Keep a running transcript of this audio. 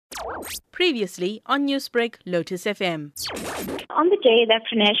Previously on Newsbreak, Lotus FM. On the day that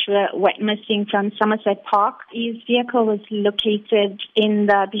Pranesh went missing from Somerset Park, his vehicle was located in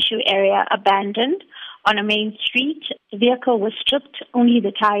the Bhisho area, abandoned on a main street. The vehicle was stripped, only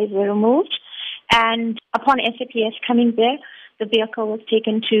the tires were removed, and upon SAPS coming there, the vehicle was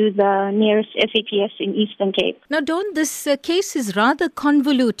taken to the nearest SAPS in Eastern Cape. Now, Dawn, this case is rather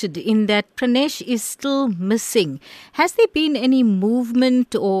convoluted in that Pranesh is still missing. Has there been any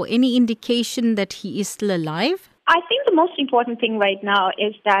movement or any indication that he is still alive? I think the most important thing right now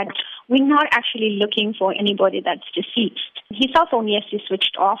is that we're not actually looking for anybody that's deceased. His cell phone, yes, is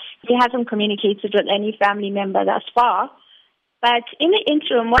switched off. He hasn't communicated with any family member thus far. But in the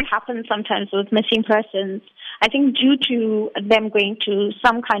interim, what happens sometimes with missing persons, I think due to them going through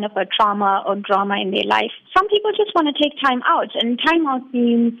some kind of a trauma or drama in their life, some people just want to take time out. And time out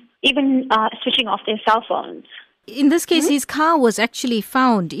means even switching off their cell phones. In this case, his car was actually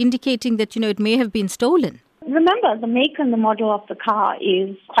found, indicating that, it may have been stolen. Remember, the make and the model of the car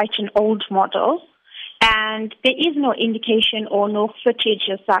is quite an old model. And there is no indication or no footage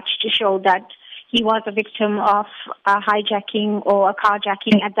as such to show that he was a victim of a hijacking or a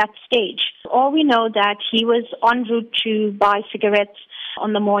carjacking at that stage. All we know that he was en route to buy cigarettes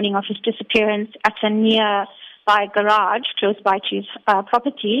on the morning of his disappearance at a nearby garage close by to his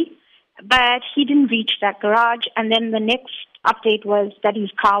property, but he didn't reach that garage. And then the next update was that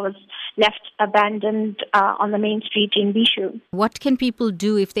his car was left abandoned on the main street in Bhisho. What can people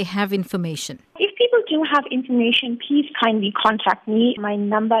do if they have information? If people do have information, please kindly contact me. My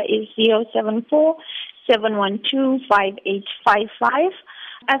number is 074-712-5855.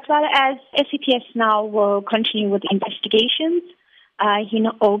 As well as SAPS now will continue with investigations. He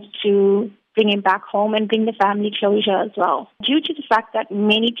hopes to bring him back home and bring the family closure as well. Due to the fact that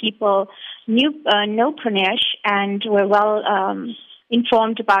many people know Pranesh and were well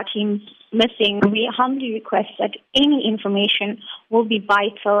informed about him missing, we humbly request that any information will be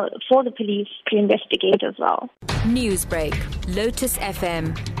vital for the police to investigate as well. Newsbreak, Lotus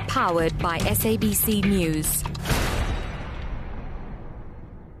FM, powered by SABC News.